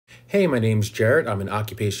Hey, my name's Jarrett. I'm an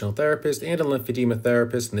occupational therapist and a lymphedema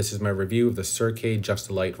therapist, and this is my review of the Circaid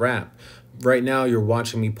Juxtalite wrap. Right now, you're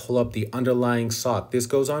watching me pull up the underlying sock. This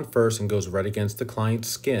goes on first and goes right against the client's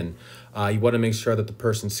skin. You want to make sure that the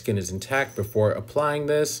person's skin is intact before applying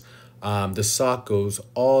this. The sock goes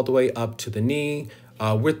all the way up to the knee.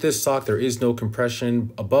 With this sock, there is no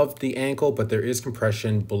compression above the ankle, but there is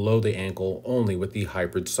compression below the ankle only with the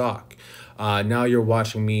hybrid sock. Now you're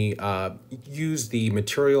watching me use the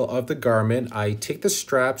material of the garment. I take the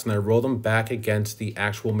straps and I roll them back against the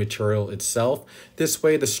actual material itself. This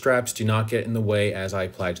way the straps do not get in the way as I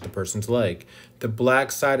apply to the person's leg. The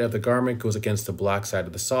black side of the garment goes against the black side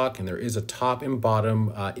of the sock, and there is a top and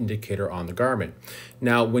bottom indicator on the garment.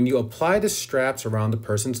 Now, when you apply the straps around the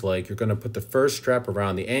person's leg, you're going to put the first strap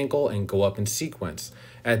around the ankle and go up in sequence.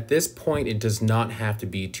 At this point, it does not have to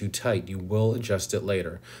be too tight. You will adjust it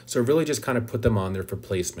later. So really just kind of put them on there for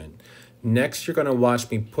placement. Next, you're going to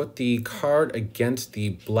watch me put the card against the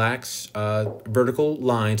black vertical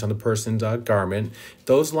lines on the person's garment.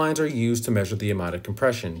 Those lines are used to measure the amount of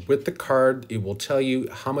compression. With the card, it will tell you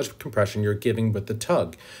how much compression you're giving with the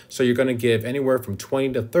tug. So you're going to give anywhere from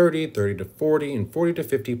 20 to 30, 30 to 40, and 40 to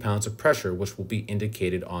 50 pounds of pressure, which will be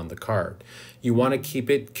indicated on the card. You want to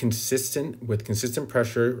keep it consistent with consistent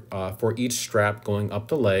pressure for each strap going up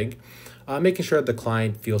the leg, making sure that the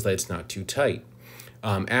client feels that it's not too tight.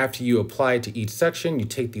 After you apply it to each section, you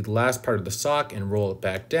take the last part of the sock and roll it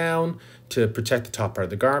back down to protect the top part of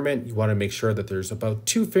the garment. You want to make sure that there's about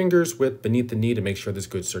 2 fingers width beneath the knee to make sure there's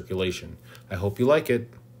good circulation. I hope you like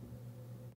it.